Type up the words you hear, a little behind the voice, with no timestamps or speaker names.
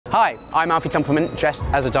Hi, I'm Alfie Templeman, dressed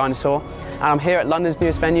as a dinosaur, and I'm here at London's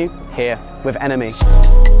newest venue, here with Enemy. 1,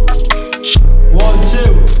 2,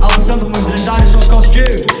 Alfie Templeman in a dinosaur costume.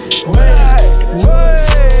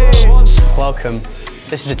 Welcome.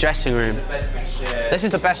 This is the dressing room. This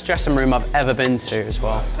is the best dressing room I've ever been to as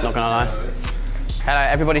well, not gonna lie. Hello,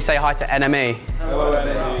 everybody say hi to Enemy. Hello,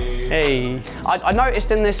 Enemy. Hey. I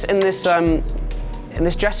noticed in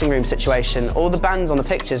this dressing room situation, all the bands on the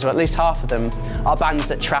pictures, or at least half of them, are bands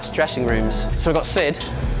that trash dressing rooms. So we've got Sid,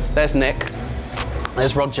 there's Nick,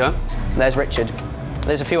 there's Roger, there's Richard.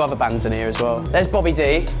 There's a few other bands in here as well. There's Bobby D.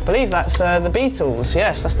 I believe that's the Beatles.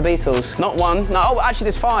 Yes, that's the Beatles. Not one. No, oh, actually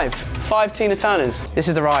there's five. 5 Tina Turners. This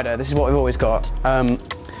is the rider. This is what we've always got.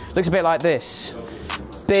 Looks a bit like this.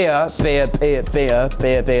 Beer, beer, beer, beer,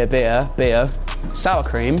 beer, beer, beer, beer. Sour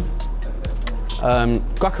cream.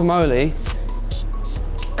 Guacamole.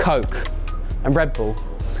 Coke. And Red Bull.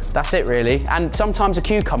 That's it really, and sometimes a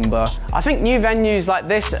cucumber. I think new venues like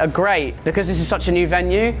this are great because this is such a new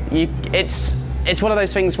venue. It's one of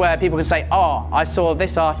those things where people can say, oh, I saw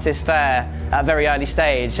this artist there at a very early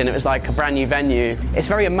stage and it was like a brand new venue. It's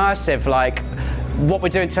very immersive, like what we're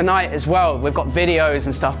doing tonight as well. We've got videos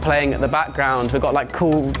and stuff playing at the background. We've got like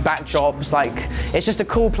cool backdrops. Like, it's just a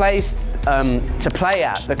cool place to play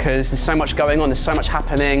at because there's so much going on, there's so much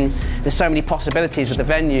happening, there's so many possibilities with the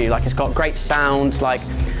venue. Like, it's got great sound. Like,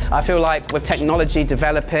 I feel like with technology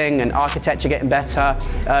developing and architecture getting better,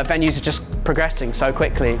 venues are just progressing so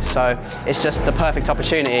quickly. So it's just the perfect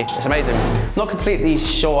opportunity. It's amazing. Not completely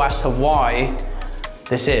sure as to why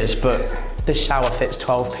this is, but this shower fits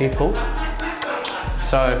 12 people.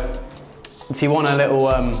 So if you want a little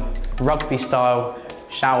rugby style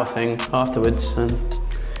shower thing afterwards, then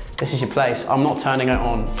this is your place. I'm not turning it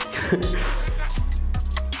on.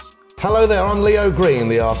 Hello there, I'm Leo Green,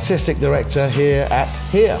 the artistic director here at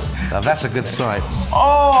Here. Now that's a good sight.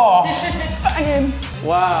 Oh, banging.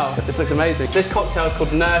 Wow, this looks amazing. This cocktail is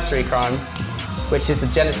called Nursery Crime, which is the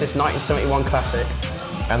Genesis 1971 classic.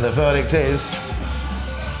 And the verdict is?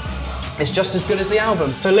 It's just as good as the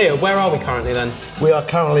album. So Leo, where are we currently then? We are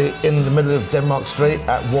currently in the middle of Denmark Street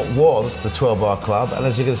at what was the 12 Bar Club, and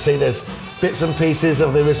as you can see there's bits and pieces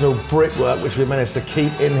of the original brickwork which we managed to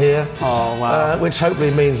keep in here. Oh wow. Which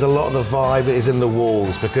hopefully means a lot of the vibe is in the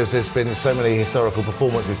walls because there's been so many historical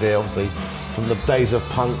performances here, obviously from the days of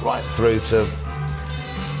punk right through to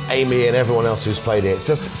Amy and everyone else who's played it. It's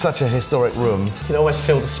just such a historic room. You can almost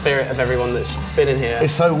feel the spirit of everyone that's been in here.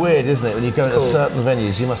 It's so weird, isn't it? When you go into certain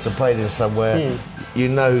venues, you must have played in somewhere, you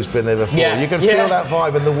know who's been there before. Yeah. You can feel that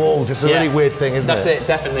vibe in the walls. It's a really weird thing, isn't it? That's it,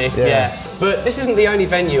 definitely, yeah. But this isn't the only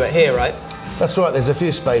venue at Here, right? That's right, there's a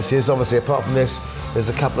few spaces. Obviously, apart from this, there's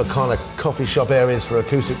a couple of kind of coffee shop areas for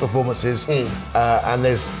acoustic performances, and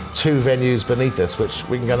there's 2 venues beneath us, which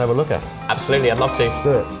we can go and have a look at. Absolutely, I'd love to. Let's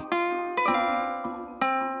do it.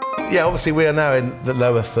 Yeah, obviously we are now in the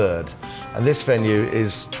lower third, and this venue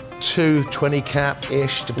is 220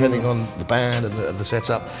 cap-ish, depending on the band and the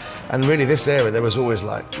setup. And really this area, there was always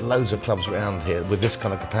like loads of clubs around here with this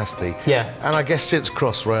kind of capacity. Yeah. And I guess since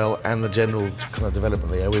Crossrail and the general kind of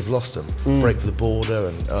development there, we've lost them. Break for the Border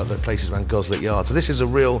and the places around Goslet Yard. So this is a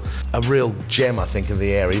real gem, I think, in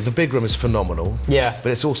the area. The big room is phenomenal. Yeah.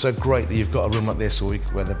 But it's also great that you've got a room like this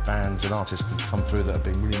where the bands and artists can come through that have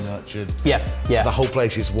been really nurtured. Yeah, yeah. The whole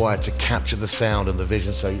place is wired to capture the sound and the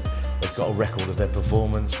vision, so they've got a record of their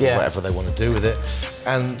performance, whatever they want to do with it.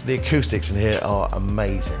 And the acoustics in here are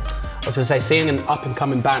amazing. I was going to say, seeing an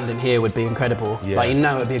up-and-coming band in here would be incredible. Yeah. Like, you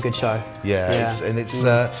know it'd be a good show. Yeah.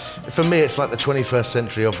 For me, it's like the 21st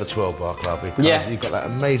century of the 12 Bar Club. You've got that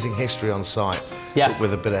amazing history on site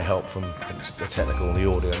with a bit of help from the technical and the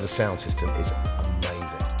audio, and the sound system is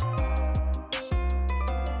amazing.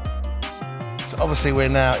 So obviously we're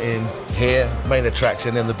now in Here, main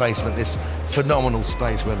attraction in the basement, this phenomenal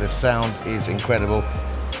space where the sound is incredible.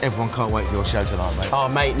 Everyone can't wait for your show tonight, mate. Oh,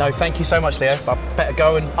 mate, no, thank you so much, Leo. I better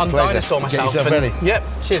go and undinosaur myself. Get yourself ready. Yep,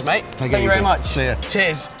 cheers, mate. Thank you very much. See ya.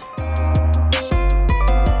 Cheers.